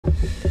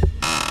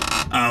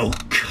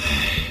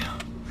Okay.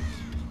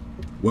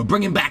 We're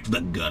bringing back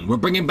the gun. We're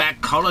bringing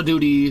back Call of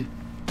Duty.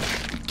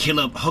 Kill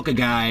a hook a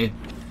guy.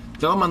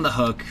 Throw him on the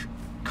hook.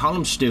 Call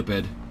him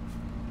stupid.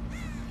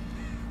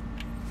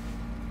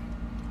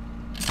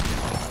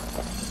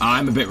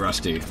 I'm a bit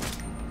rusty.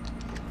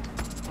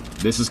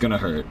 This is gonna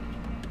hurt.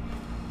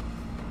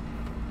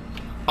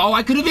 Oh,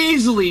 I could have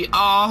easily.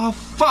 Oh,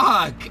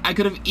 fuck. I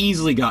could have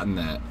easily gotten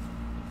that.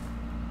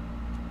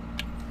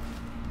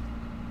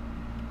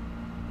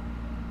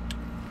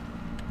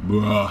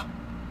 Bruh.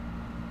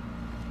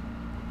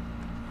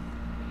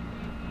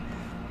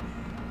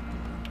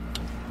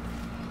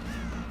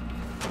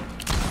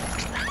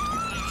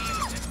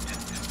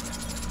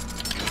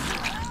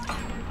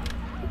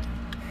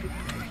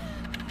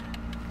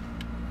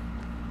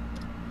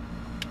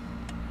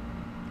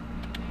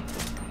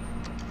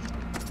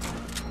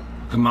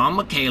 Come on,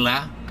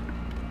 Michaela.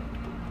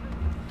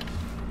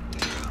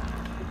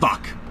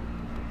 Fuck.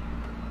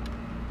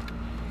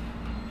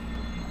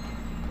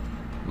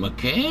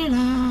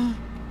 Michaela.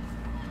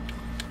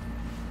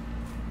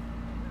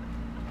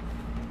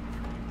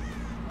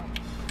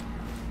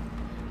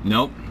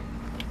 Nope.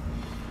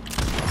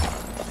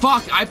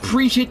 Fuck, I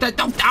appreciate that.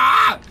 Don't.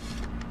 Ah!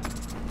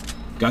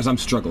 Guys, I'm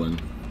struggling.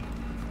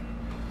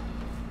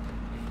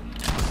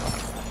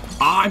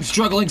 I'm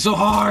struggling so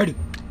hard.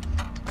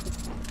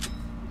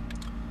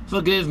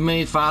 Forgive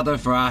me, Father,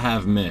 for I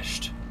have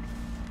missed.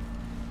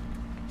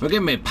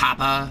 Forgive me,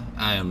 Papa.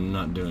 I am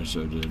not doing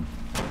so good.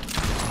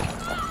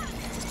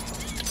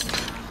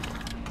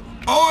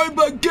 I'm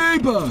a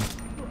gamer!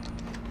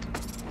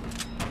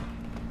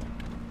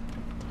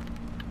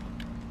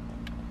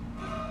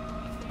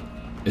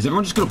 Is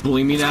everyone just gonna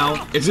bully me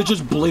now? Is it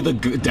just bully the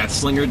Death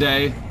Slinger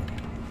Day?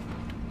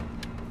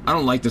 I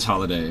don't like this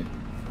holiday.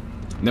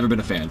 Never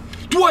been a fan.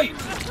 Dwight!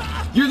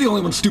 You're the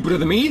only one stupider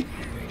than me!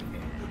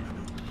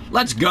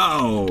 Let's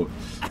go!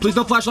 Please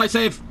don't flashlight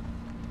save!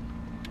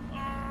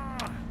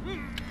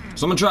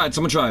 Someone tried,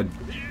 someone tried.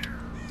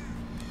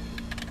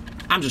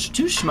 I'm just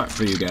too smart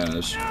for you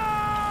guys.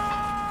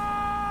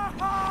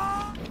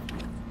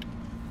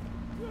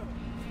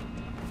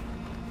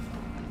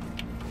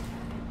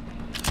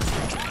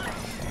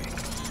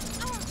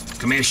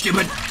 Come here,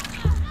 stupid!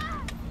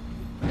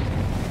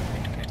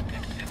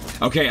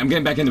 Okay, I'm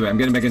getting back into it, I'm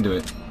getting back into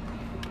it.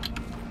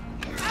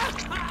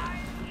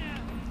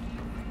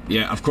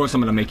 Yeah, of course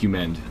I'm gonna make you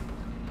mend.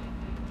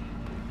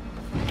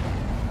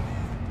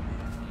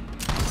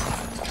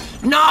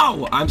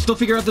 No! I'm still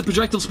figuring out the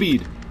projectile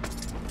speed.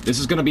 This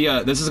is gonna be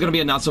a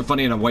not so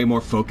funny and a way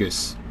more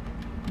focus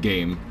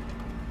game.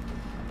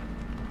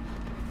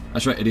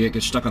 That's right, idiot.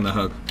 Get stuck on the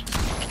hook.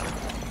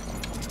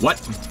 What?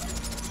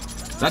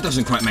 That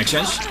doesn't quite make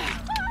sense.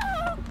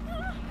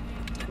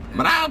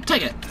 But I'll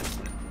take it.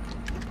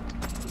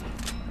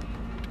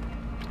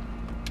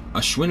 A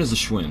Schwinn is a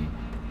Schwinn.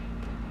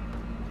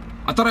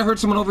 I thought I heard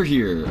someone over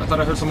here. I thought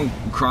I heard someone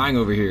crying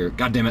over here.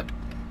 God damn it.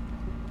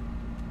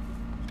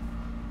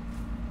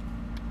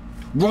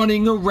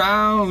 Running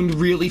around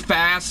really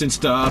fast and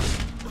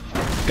stuff.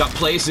 Got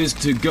places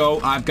to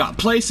go. I've got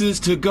places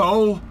to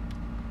go.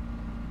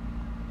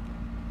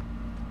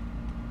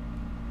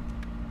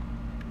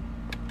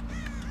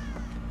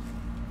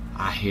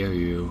 I hear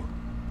you.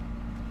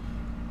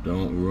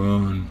 Don't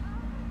run.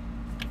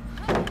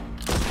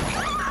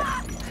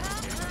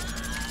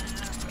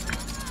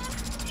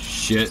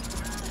 Shit.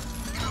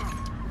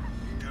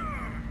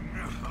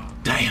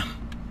 Damn.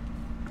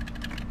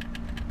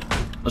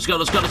 Let's go,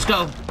 let's go, let's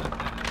go.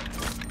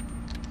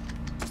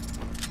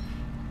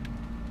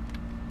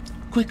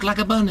 Quick like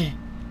a bunny.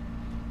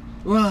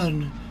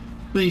 Run.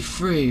 Be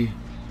free.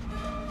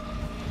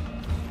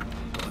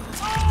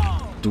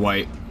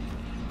 Dwight.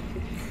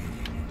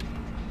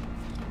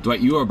 Dwight,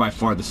 you are by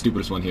far the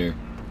stupidest one here.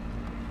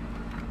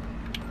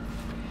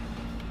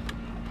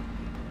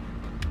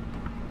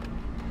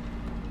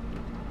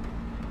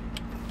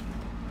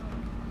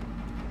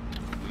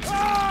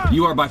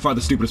 You are by far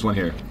the stupidest one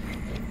here.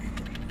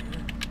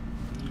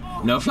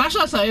 No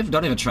flashlight save.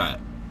 Don't even try it.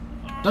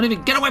 Don't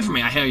even get away from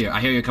me. I hear you.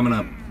 I hear you coming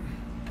up.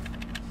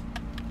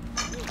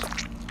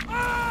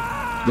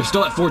 They're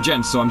still at 4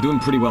 gens, so I'm doing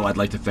pretty well, I'd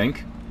like to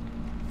think.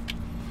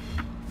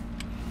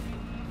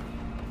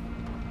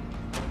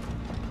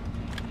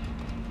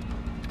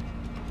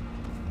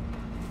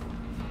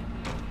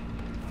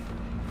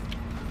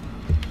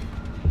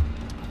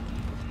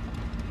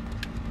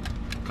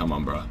 Come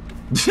on, bro.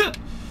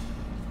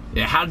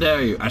 Yeah, how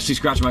dare you? I see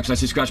scratch marks. I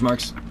see scratch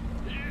marks.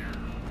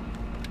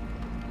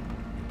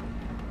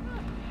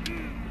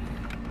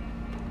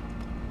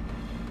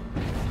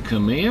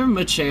 Come here,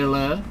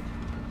 Michaela.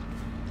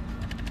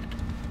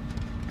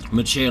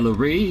 Michaela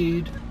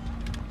Reed.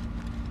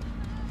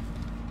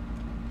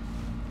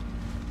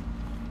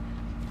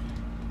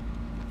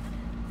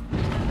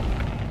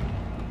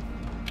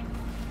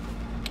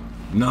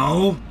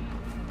 No.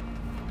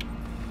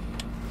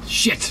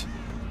 Shit.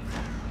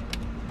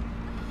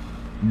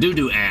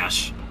 Doo-doo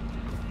ash.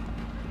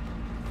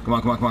 Come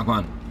on, come on, come on, come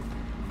on.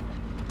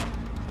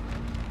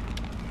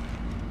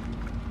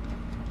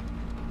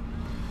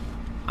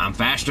 I'm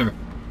faster.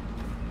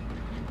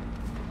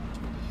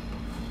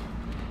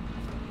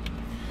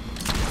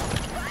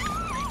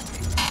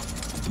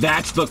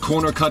 That's the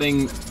corner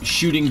cutting,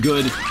 shooting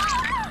good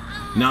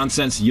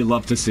nonsense you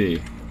love to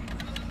see.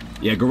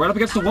 Yeah, go right up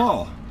against the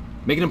wall.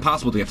 Make it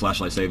impossible to get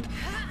flashlight saved.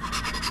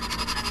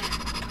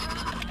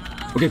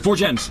 Okay, 4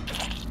 gens.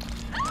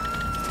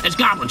 It's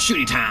goblin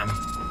shooty time.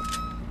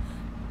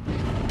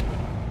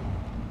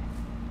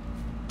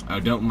 Oh,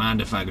 don't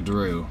mind if I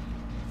drew.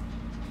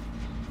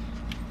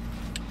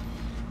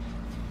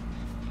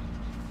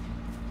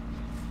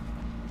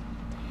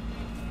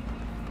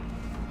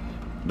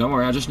 Don't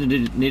worry, I just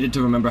needed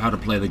to remember how to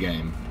play the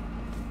game.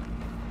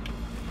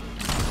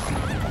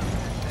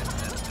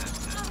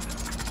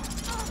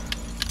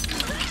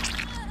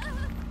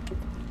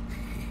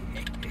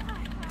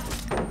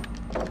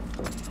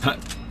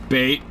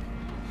 Bait.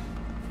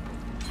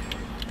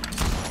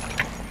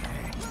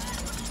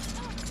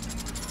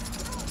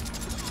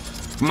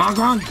 Come on,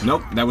 Gron.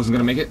 Nope, that wasn't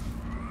gonna make it.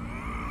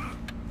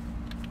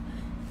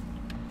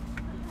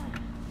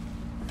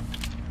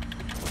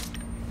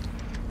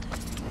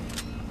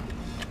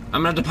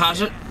 I'm gonna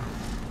deposit.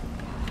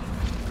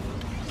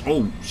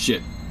 Oh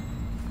shit.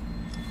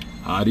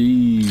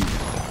 Hottie.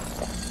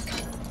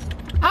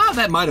 Ah,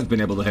 that might have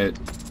been able to hit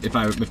if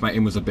my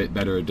aim was a bit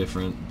better or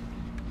different.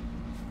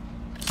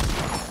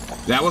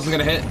 That wasn't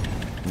gonna hit.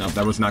 Nope,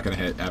 that was not gonna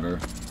hit ever.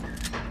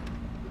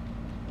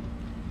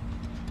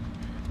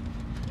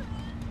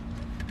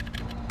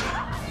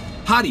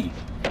 Hottie,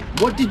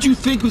 what did you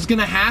think was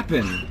gonna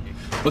happen?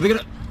 Were they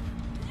gonna...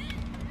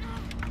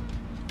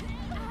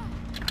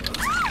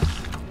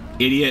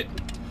 Idiot.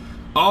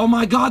 Oh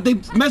my god, they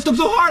messed up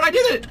so hard! I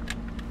did it!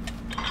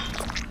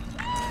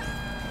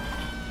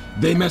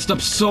 They messed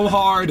up so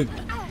hard!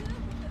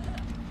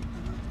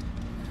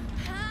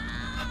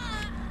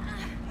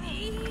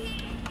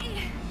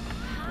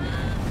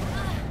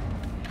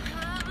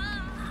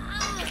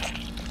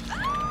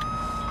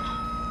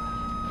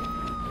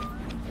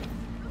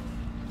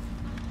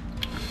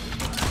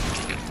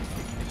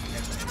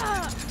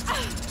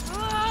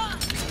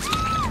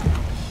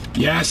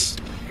 Yes!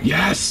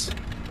 Yes!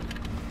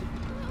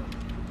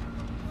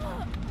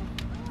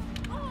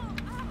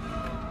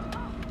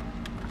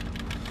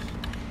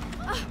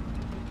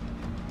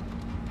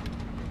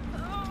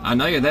 I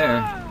know you're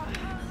there.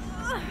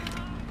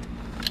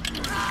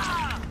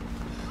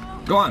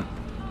 Go on.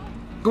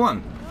 Go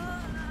on.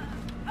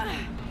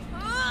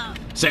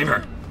 Save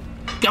her.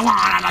 Go on,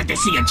 I'd like to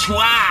see you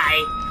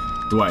try.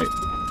 Dwight.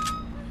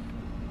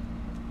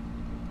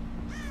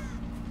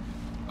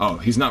 Oh,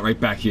 he's not right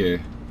back here.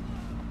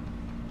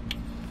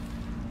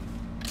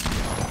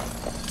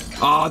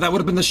 Oh, that would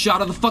have been the shot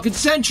of the fucking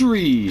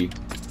century!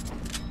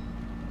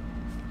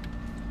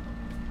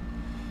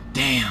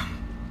 Damn.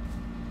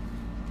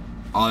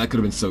 Oh, that could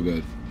have been so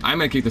good. I'm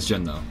gonna kick this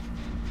gen, though.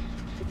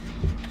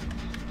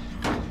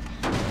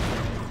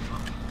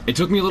 It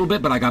took me a little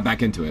bit, but I got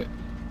back into it.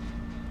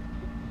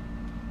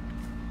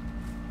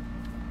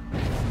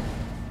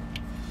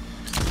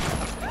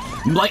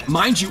 Like,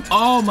 mind you,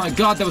 oh my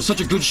god, that was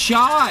such a good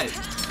shot!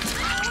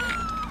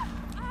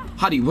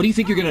 Hottie, what do you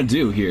think you're gonna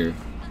do here?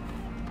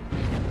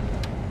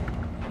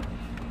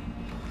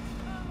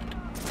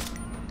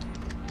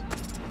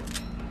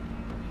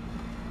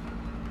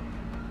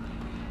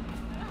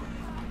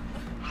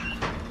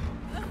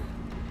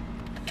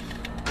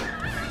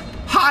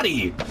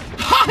 Hottie!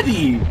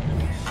 Hottie!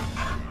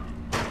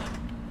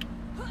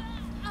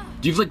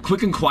 Do you have like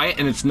quick and quiet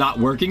and it's not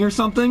working or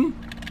something?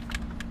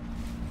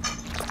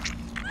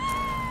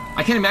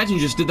 I can't imagine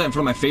you just did that in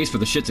front of my face for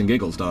the shits and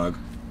giggles, dog.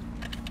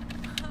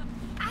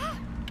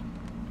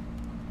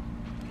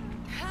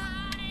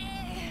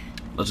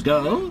 Let's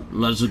go.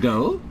 Let's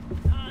go.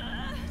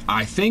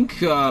 I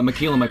think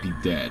Michaela might be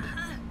dead.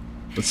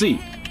 Let's see.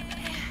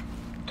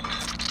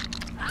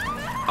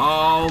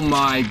 Oh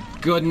my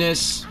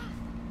goodness.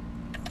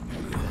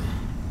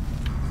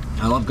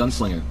 I love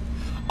Gunslinger.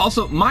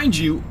 Also, mind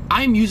you,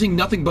 I'm using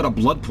nothing but a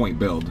blood point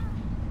build.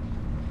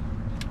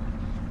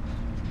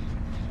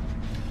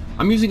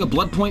 I'm using a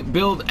blood point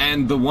build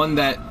and the one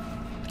that...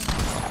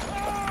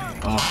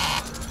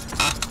 Oh.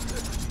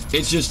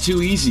 It's just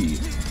too easy.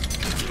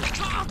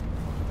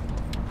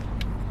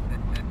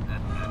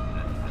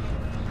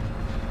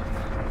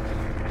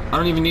 I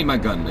don't even need my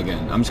gun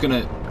again. I'm just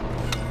gonna...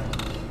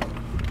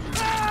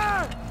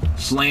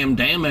 Slam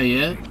damn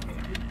ya.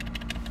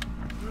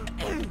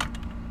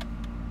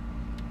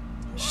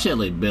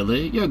 Silly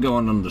Billy, you're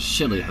going on the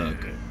silly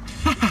hook.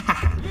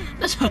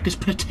 This hook is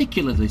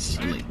particularly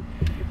silly.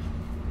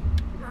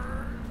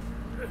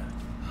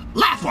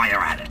 Laugh while you're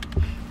at it.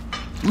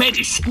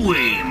 Maybe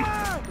scream.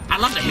 I'd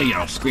love to hear you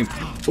all scream.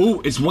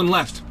 Ooh, it's one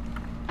left.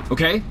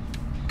 Okay?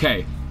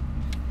 Okay.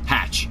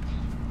 Hatch.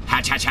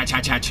 Hatch, hatch, hatch,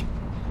 hatch, hatch.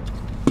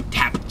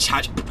 Tap,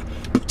 hatch,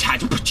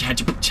 hatch,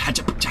 hatch,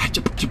 hatch, hatch.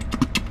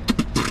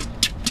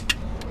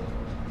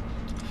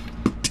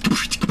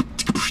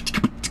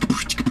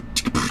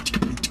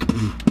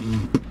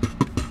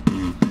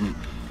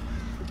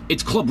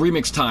 It's club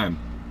remix time.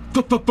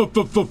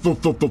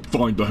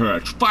 Find the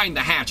hatch. Find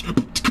the hatch.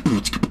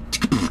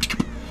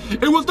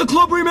 It was the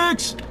club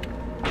remix.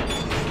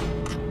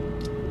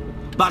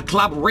 The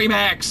club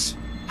remix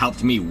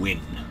helped me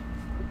win.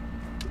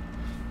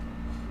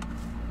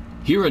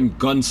 Here in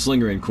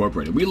Gunslinger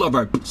Incorporated, we love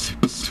our...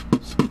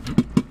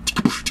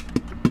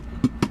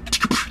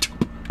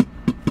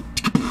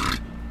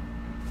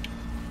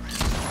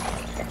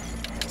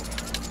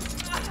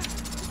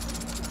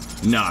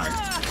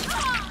 No.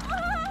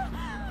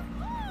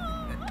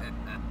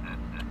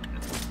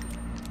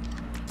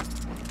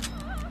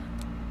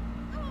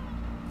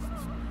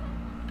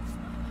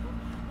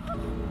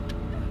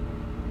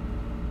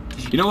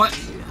 You know what?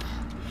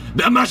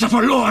 The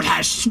merciful Lord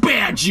has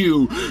spared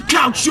you!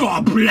 Count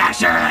your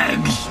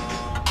blessings!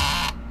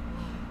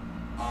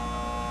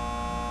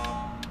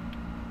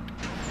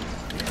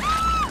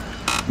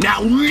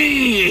 Now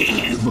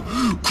leave!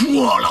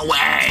 Crawl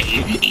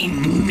away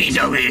in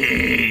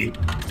misery!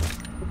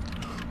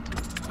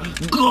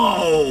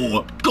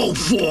 Go! Go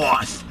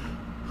forth!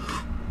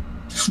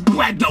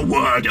 Spread the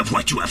word of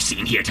what you have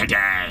seen here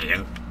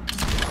today!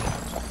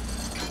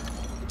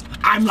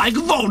 I'm like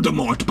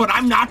Voldemort, but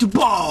I'm not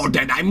bald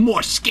and I'm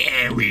more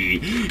scary.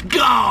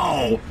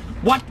 Go!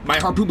 What? My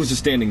harpoon was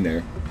just standing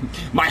there.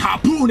 My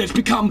harpoon has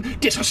become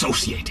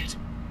disassociated.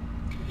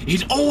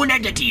 His own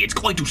entity is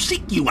going to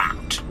seek you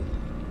out.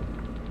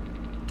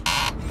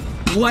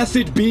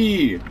 Blessed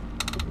be.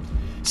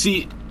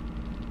 See,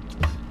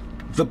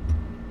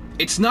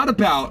 it's not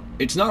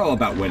all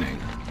about winning.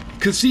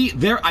 Cause see,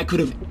 there I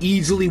could have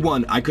easily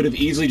won. I could have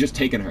easily just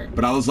taken her,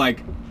 but I was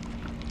like,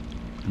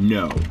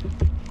 no.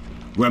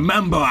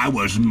 Remember, I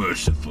was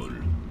merciful.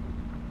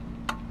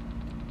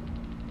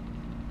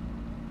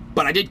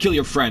 But I did kill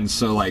your friends,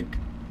 so, like,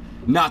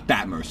 not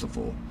that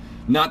merciful.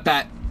 Not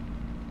that...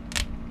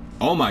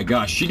 Oh my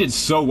gosh, she did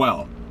so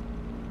well.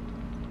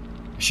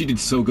 She did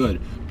so good.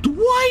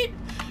 Dwight!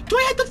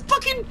 Dwight had the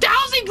fucking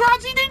dowsing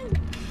rods, he didn't...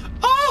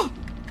 Oh!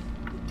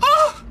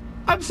 Oh!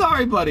 I'm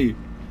sorry, buddy.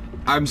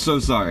 I'm so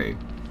sorry.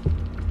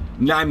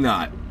 No, I'm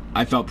not.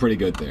 I felt pretty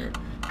good there.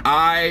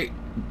 I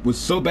was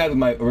so bad with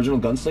my original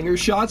gunslinger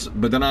shots,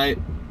 but then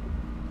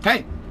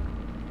Hey!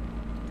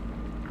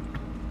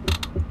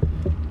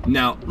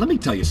 Now, let me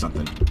tell you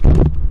something.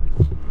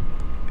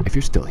 If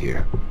you're still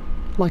here,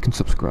 like and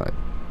subscribe.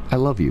 I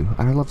love you,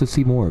 and I'd love to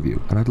see more of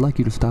you, and I'd like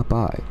you to stop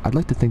by. I'd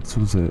like to think this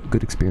was a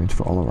good experience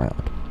for all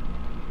around.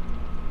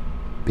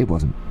 It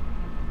wasn't.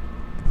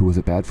 Who was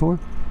it bad for?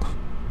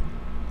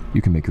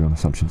 You can make your own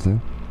assumptions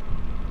there.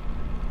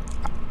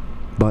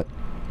 But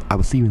I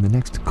will see you in the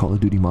next Call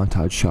of Duty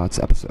Montage Shots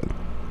episode.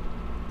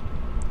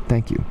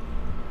 Thank you.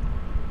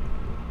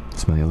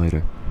 Smell you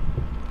later.